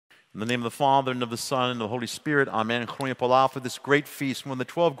In the name of the Father, and of the Son, and of the Holy Spirit, amen. Chronia Palau, for this great feast, one of the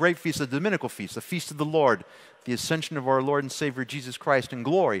 12 great feasts, the Dominical feast, the feast of the Lord, the ascension of our Lord and Savior Jesus Christ in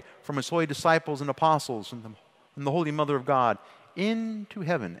glory from his holy disciples and apostles and the Holy Mother of God into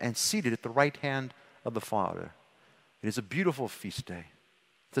heaven and seated at the right hand of the Father. It is a beautiful feast day.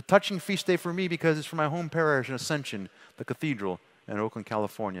 It's a touching feast day for me because it's from my home parish in Ascension, the cathedral in Oakland,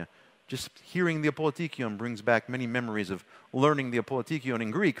 California. Just hearing the Apolatikion brings back many memories of learning the Apolatikion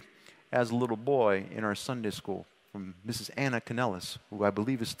in Greek as a little boy in our Sunday school from Mrs. Anna Canellis, who I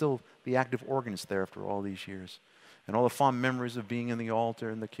believe is still the active organist there after all these years. And all the fond memories of being in the altar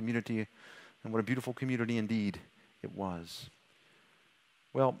and the community, and what a beautiful community indeed it was.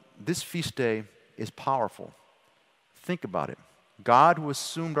 Well, this feast day is powerful. Think about it. God, who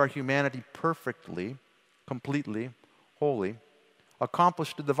assumed our humanity perfectly, completely, wholly,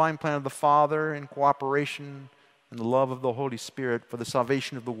 accomplished the divine plan of the Father in cooperation and the love of the Holy Spirit for the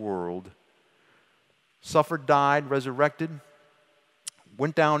salvation of the world, suffered, died, resurrected,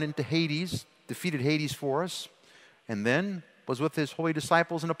 went down into Hades, defeated Hades for us, and then was with his holy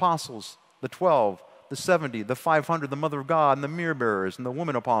disciples and apostles, the 12, the 70, the 500, the Mother of God, and the mirror bearers, and the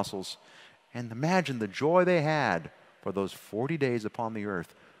women apostles. And imagine the joy they had for those 40 days upon the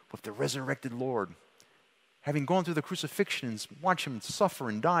earth with the resurrected Lord. Having gone through the crucifixions, watch him suffer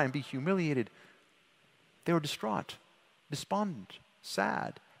and die and be humiliated, they were distraught, despondent,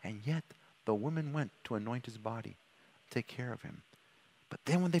 sad, and yet the women went to anoint his body, take care of him. But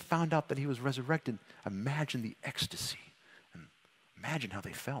then when they found out that he was resurrected, imagine the ecstasy, and imagine how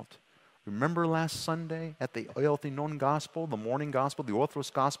they felt. Remember last Sunday at the Eltinon Gospel, the morning gospel, the Orthodox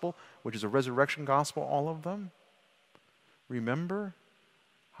Gospel, which is a resurrection gospel, all of them? Remember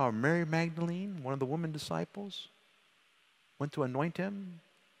how Mary Magdalene, one of the women disciples, went to anoint him,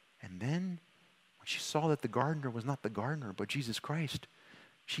 and then when she saw that the gardener was not the gardener, but Jesus Christ,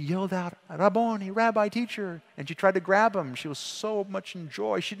 she yelled out, "Rabboni, Rabbi, teacher," and she tried to grab him. She was so much in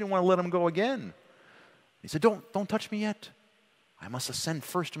joy, she didn't want to let him go again. He said, don't touch me yet. I must ascend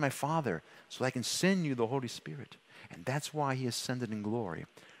first to my Father so I can send you the Holy Spirit. And that's why he ascended in glory.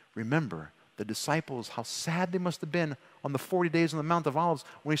 Remember, the disciples, how sad they must have been on the 40 days on the Mount of Olives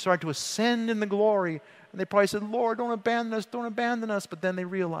when he started to ascend in the glory. And they probably said, "Lord, don't abandon us, don't abandon us." But then they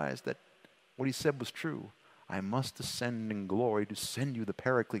realized that what he said was true. I must ascend in glory to send you the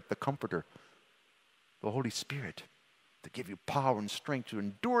Paraclete, the Comforter, the Holy Spirit, to give you power and strength to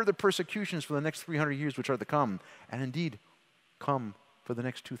endure the persecutions for the next 300 years which are to come, and indeed come for the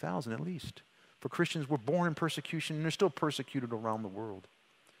next 2,000 at least. For Christians were born in persecution, and they're still persecuted around the world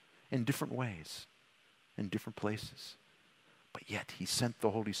in different ways, in different places. But yet he sent the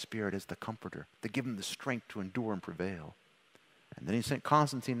Holy Spirit as the Comforter to give them the strength to endure and prevail. And then he sent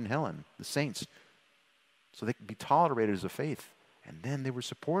Constantine and Helen, the saints, so they could be tolerated as a faith. And then they were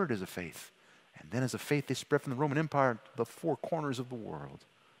supported as a faith. And then as a faith, they spread from the Roman Empire to the four corners of the world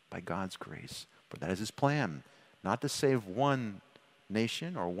by God's grace. For that is his plan, not to save one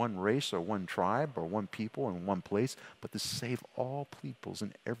nation or one race or one tribe or one people in one place, but to save all peoples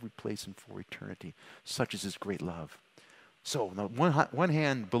in every place and for eternity. Such is his great love. So on the one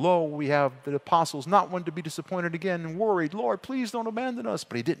hand, below we have the apostles, not one to be disappointed again and worried, "Lord, please don't abandon us."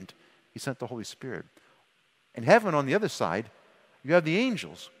 But he didn't. He sent the Holy Spirit. In heaven, on the other side, you have the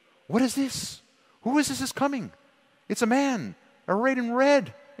angels. What is this? Who is this that's coming? It's a man, arrayed in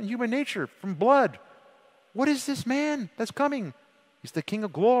red in human nature, from blood. What is this man that's coming? He's the King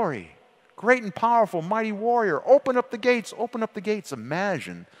of glory, great and powerful, mighty warrior. Open up the gates, open up the gates.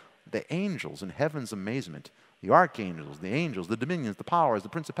 Imagine the angels in heaven's amazement. The archangels, the angels, the dominions, the powers, the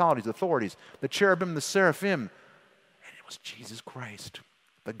principalities, the authorities, the cherubim, the seraphim. And it was Jesus Christ,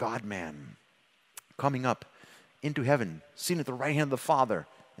 the God-man, coming up into heaven, seen at the right hand of the Father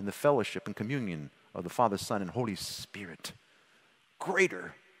in the fellowship and communion of the Father, Son, and Holy Spirit.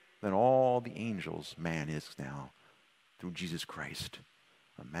 Greater than all the angels man is now through Jesus Christ.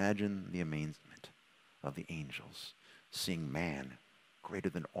 Imagine the amazement of the angels seeing man greater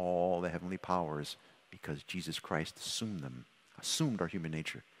than all the heavenly powers, because Jesus Christ assumed them, assumed our human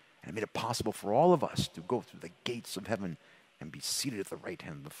nature, and made it possible for all of us to go through the gates of heaven and be seated at the right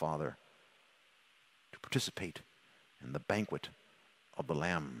hand of the Father, to participate in the banquet of the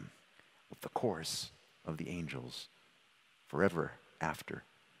Lamb with the chorus of the angels forever after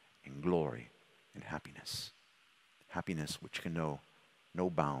in glory and happiness. Happiness which can know no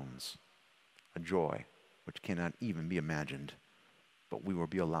bounds, a joy which cannot even be imagined, but we will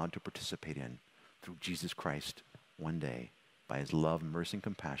be allowed to participate in through Jesus Christ one day by his love, mercy, and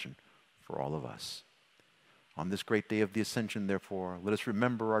compassion for all of us. On this great day of the Ascension, therefore, let us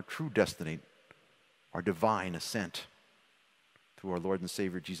remember our true destiny, our divine ascent through our Lord and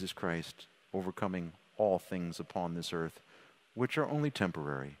Savior Jesus Christ, overcoming all things upon this earth, which are only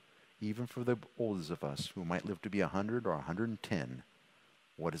temporary, even for the oldest of us who might live to be 100 or 110.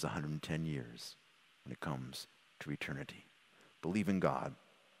 What is 110 years when it comes to eternity? Believe in God.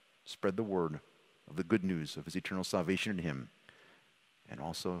 Spread the word of the good news of his eternal salvation in him, and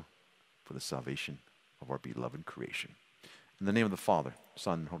also for the salvation of our beloved creation. In the name of the Father,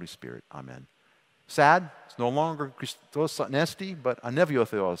 Son, and Holy Spirit. Amen. Sad, it's no longer Christos anesti, but anevio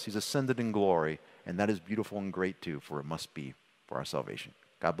theos. He's ascended in glory, and that is beautiful and great too, for it must be for our salvation.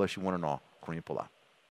 God bless you one and all. Koinonia Pola.